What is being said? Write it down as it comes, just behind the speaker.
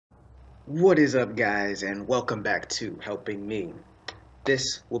What is up, guys, and welcome back to Helping Me.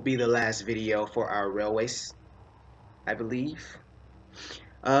 This will be the last video for our railways, I believe.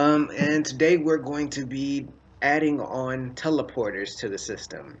 And today we're going to be adding on teleporters to the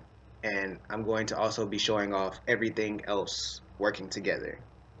system, and I'm going to also be showing off everything else working together,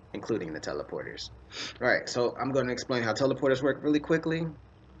 including the teleporters. Alright, so I'm going to explain how teleporters work really quickly,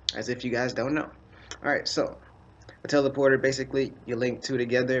 as if you guys don't know. Alright, so a teleporter, basically, you link two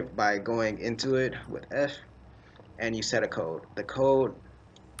together by going into it with F, and you set a code. The code,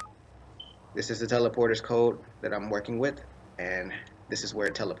 this is the teleporter's code that I'm working with, and this is where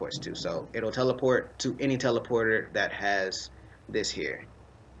it teleports to. So it'll teleport to any teleporter that has this here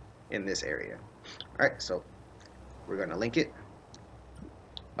in this area. Alright, so we're going to link it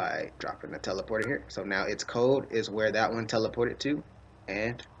by dropping the teleporter here. So now its code is where that one teleported to,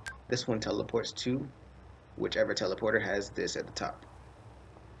 and this one teleports to whichever teleporter has this at the top.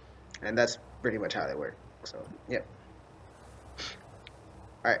 And that's pretty much how they work. So, yep.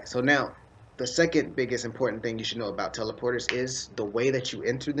 Alright, so now the second biggest important thing you should know about teleporters is the way that you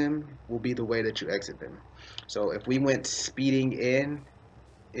enter them will be the way that you exit them. So if we went speeding in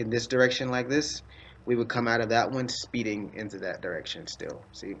this direction like this, we would come out of that one speeding into that direction still.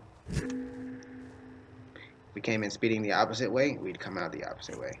 See? If we came in speeding the opposite way, we'd come out the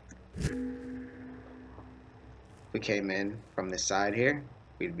opposite way. If we came in from this side here,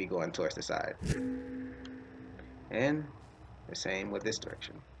 we'd be going towards the side. And the same with this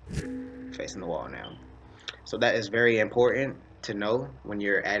direction, facing the wall now. So that is very important to know when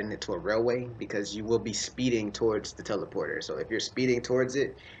you're adding it to a railway, because you will be speeding towards the teleporter. So if you're speeding towards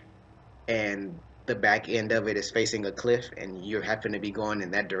it and the back end of it is facing a cliff and you happen to be going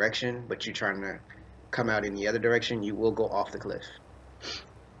in that direction, but you're trying to come out in the other direction, you will go off the cliff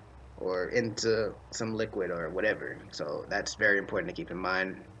or into some liquid or whatever. So that's very important to keep in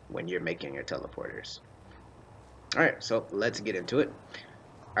mind when you're making your teleporters. Alright, so let's get into it.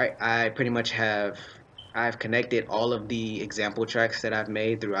 Alright, I pretty much I've connected all of the example tracks that I've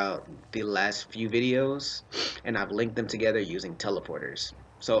made throughout the last few videos, and I've linked them together using teleporters.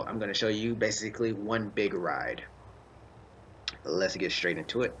 So I'm going to show you basically one big ride. Let's get straight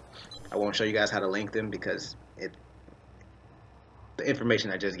into it. I won't show you guys how to link them because the information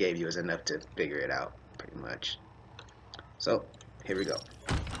I just gave you is enough to figure it out pretty much. So here we go.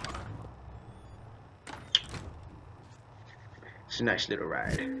 It's a nice little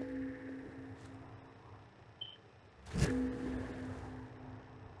ride.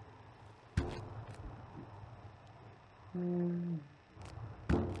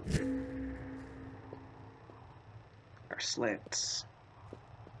 Our slants.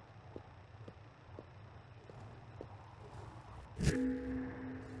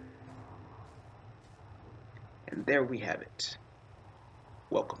 And there we have it.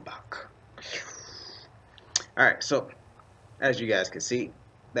 Welcome back. Alright, so as you guys can see,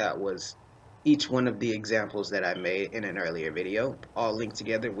 that was each one of the examples that I made in an earlier video, all linked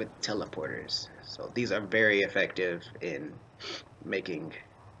together with teleporters. So these are very effective in making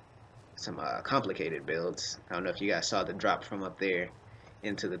some complicated builds. I don't know if you guys saw the drop from up there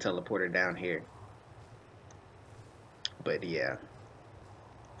into the teleporter down here. But yeah,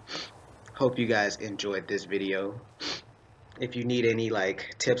 hope you guys enjoyed this video. If you need any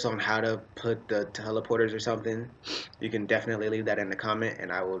tips on how to put the teleporters or something, you can definitely leave that in the comment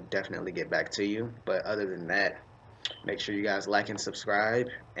and I will definitely get back to you. But other than that, make sure you guys like and subscribe,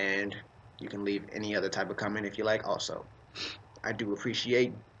 and you can leave any other type of comment if you like also. I do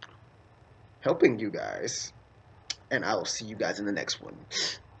appreciate helping you guys, and I will see you guys in the next one.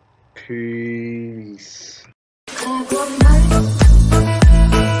 Peace.